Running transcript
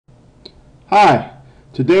Hi,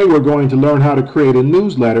 today we're going to learn how to create a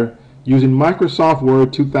newsletter using Microsoft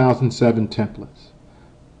Word 2007 templates.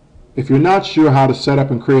 If you're not sure how to set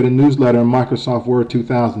up and create a newsletter in Microsoft Word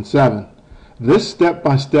 2007, this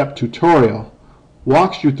step-by-step tutorial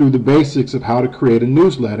walks you through the basics of how to create a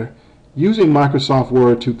newsletter using Microsoft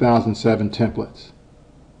Word 2007 templates.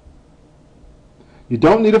 You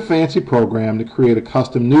don't need a fancy program to create a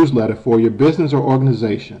custom newsletter for your business or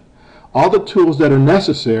organization. All the tools that are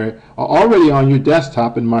necessary are already on your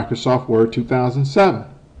desktop in Microsoft Word 2007.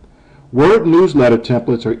 Word newsletter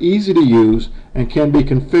templates are easy to use and can be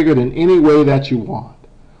configured in any way that you want.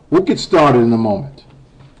 We'll get started in a moment.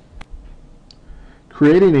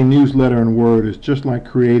 Creating a newsletter in Word is just like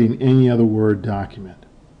creating any other Word document.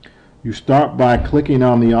 You start by clicking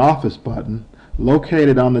on the Office button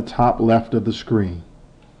located on the top left of the screen.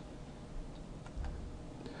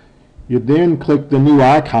 You then click the New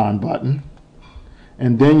Icon button,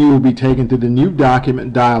 and then you will be taken to the New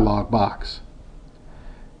Document dialog box.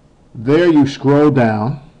 There you scroll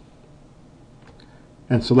down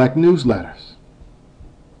and select Newsletters.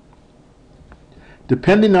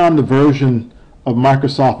 Depending on the version of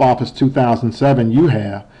Microsoft Office 2007 you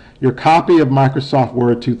have, your copy of Microsoft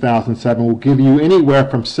Word 2007 will give you anywhere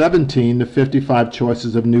from 17 to 55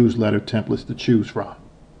 choices of newsletter templates to choose from.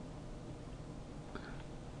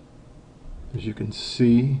 As you can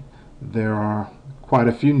see, there are quite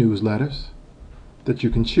a few newsletters that you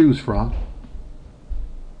can choose from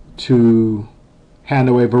to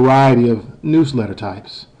handle a variety of newsletter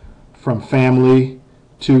types, from family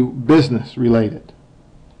to business related.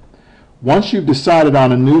 Once you've decided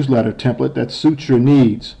on a newsletter template that suits your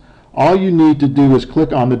needs, all you need to do is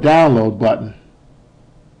click on the download button.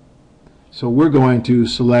 So we're going to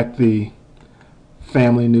select the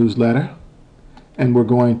family newsletter, and we're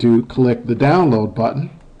going to click the download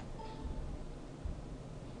button.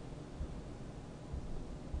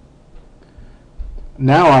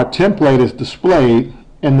 Now our template is displayed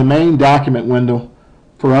in the main document window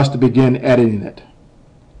for us to begin editing it.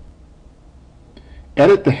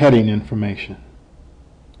 Edit the heading information.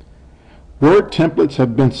 Word templates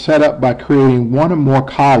have been set up by creating one or more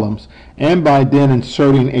columns and by then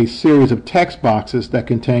inserting a series of text boxes that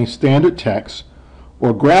contain standard text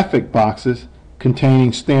or graphic boxes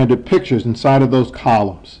containing standard pictures inside of those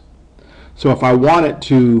columns. So if I wanted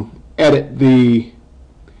to edit the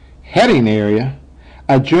heading area,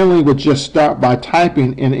 I generally would just start by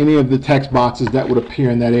typing in any of the text boxes that would appear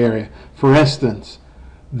in that area. For instance,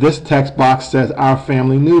 this text box says Our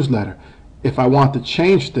Family Newsletter. If I want to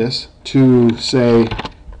change this to, say,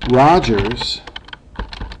 Rogers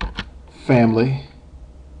Family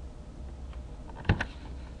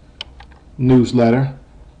Newsletter,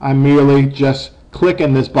 I merely just click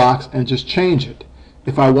in this box and just change it.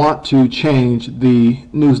 If I want to change the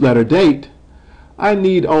newsletter date, I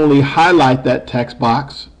need only highlight that text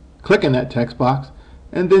box, click in that text box,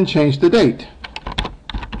 and then change the date.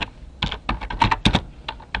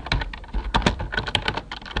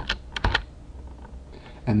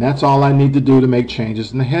 And that's all I need to do to make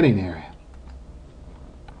changes in the heading area.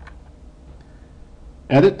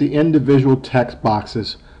 Edit the individual text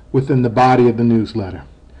boxes within the body of the newsletter.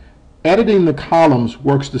 Editing the columns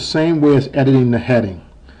works the same way as editing the heading.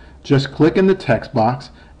 Just click in the text box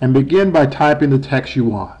and begin by typing the text you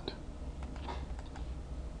want.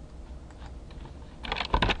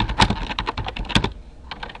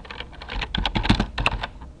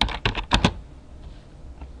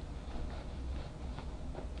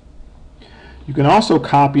 You can also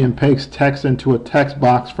copy and paste text into a text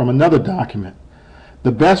box from another document.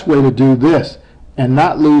 The best way to do this and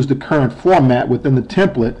not lose the current format within the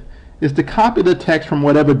template is to copy the text from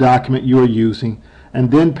whatever document you are using and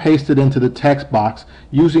then paste it into the text box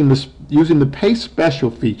using the Paste Special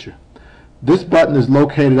feature. This button is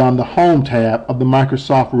located on the Home tab of the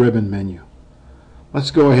Microsoft Ribbon menu. Let's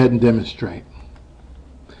go ahead and demonstrate.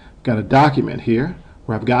 I've got a document here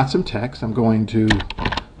where I've got some text. I'm going to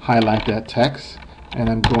highlight that text and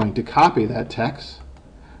I'm going to copy that text.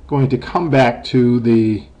 I'm going to come back to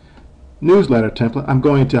the newsletter template. I'm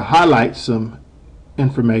going to highlight some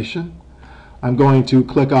information. I'm going to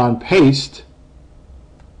click on Paste,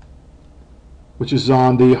 which is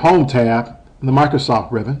on the Home tab in the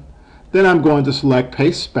Microsoft Ribbon. Then I'm going to select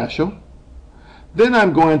Paste Special. Then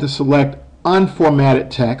I'm going to select Unformatted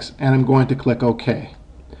Text and I'm going to click OK.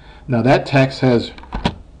 Now that text has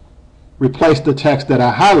replaced the text that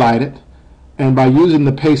I highlighted, and by using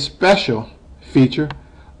the Paste Special feature,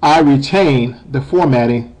 I retain the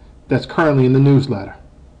formatting that's currently in the newsletter.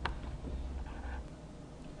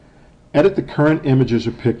 Edit the current images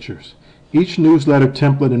or pictures. Each newsletter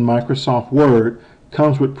template in Microsoft Word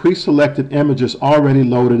comes with pre-selected images already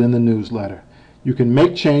loaded in the newsletter. You can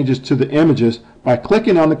make changes to the images by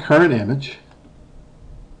clicking on the current image.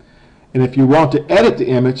 And if you want to edit the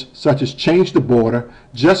image, such as change the border,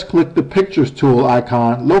 just click the Pictures tool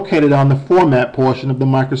icon located on the Format portion of the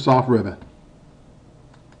Microsoft ribbon.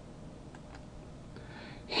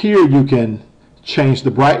 Here you can change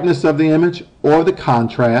the brightness of the image or the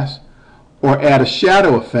contrast, or add a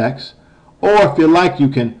shadow effects, or if you like, you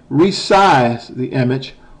can resize the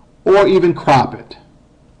image or even crop it.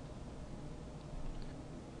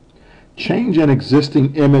 Change an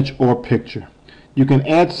existing image or picture. You can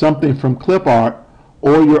add something from clip art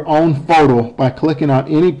or your own photo by clicking on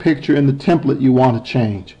any picture in the template you want to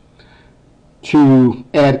change. To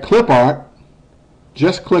add clip art,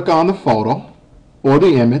 just click on the photo or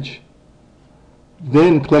the image,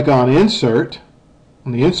 then click on Insert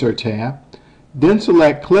on the Insert tab, then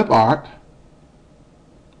select Clip Art.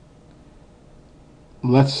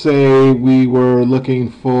 Let's say we were looking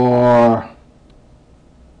for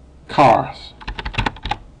cars.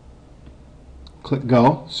 Click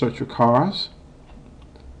Go, search for cars.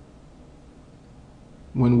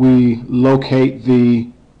 When we locate the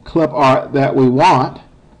clip art that we want,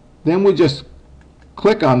 then we just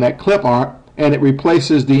click on that clip art and it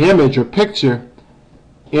replaces the image or picture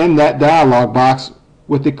in that dialog box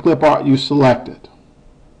with the clip art you selected.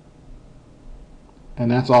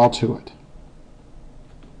 And that's all to it.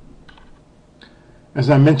 As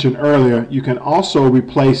I mentioned earlier, you can also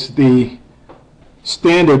replace the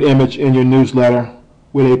standard image in your newsletter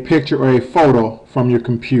with a picture or a photo from your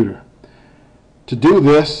computer. To do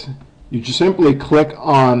this, you just simply click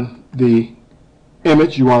on the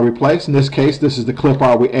image you want to replace. In this case, this is the clip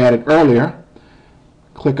art we added earlier.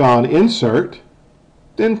 Click on Insert,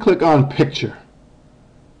 then click on Picture.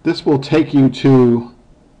 This will take you to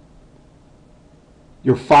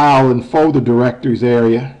your file and folder directories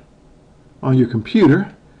area on your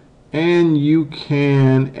computer, and you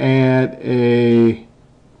can add a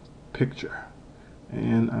picture.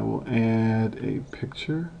 And I will add a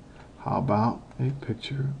picture. How about a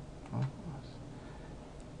picture of us?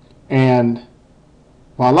 And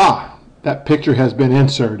voila, that picture has been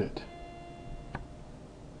inserted.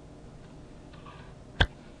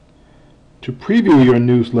 To preview your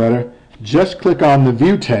newsletter, just click on the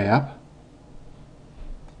View tab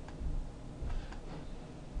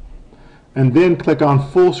and then click on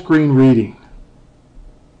Full Screen Reading.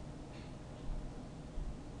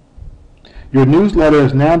 Your newsletter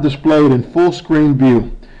is now displayed in full screen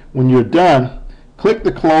view. When you're done, click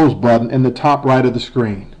the Close button in the top right of the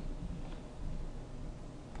screen.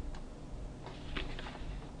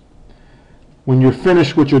 When you're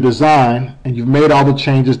finished with your design and you've made all the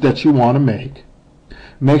changes that you want to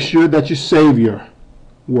make sure that you save your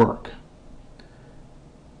work.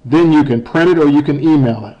 Then you can print it or you can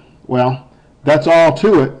email it. Well, that's all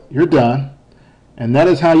to it. You're done. And that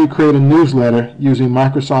is how you create a newsletter using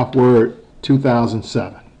Microsoft Word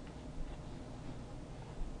 2007.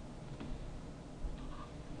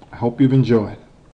 I hope you've enjoyed.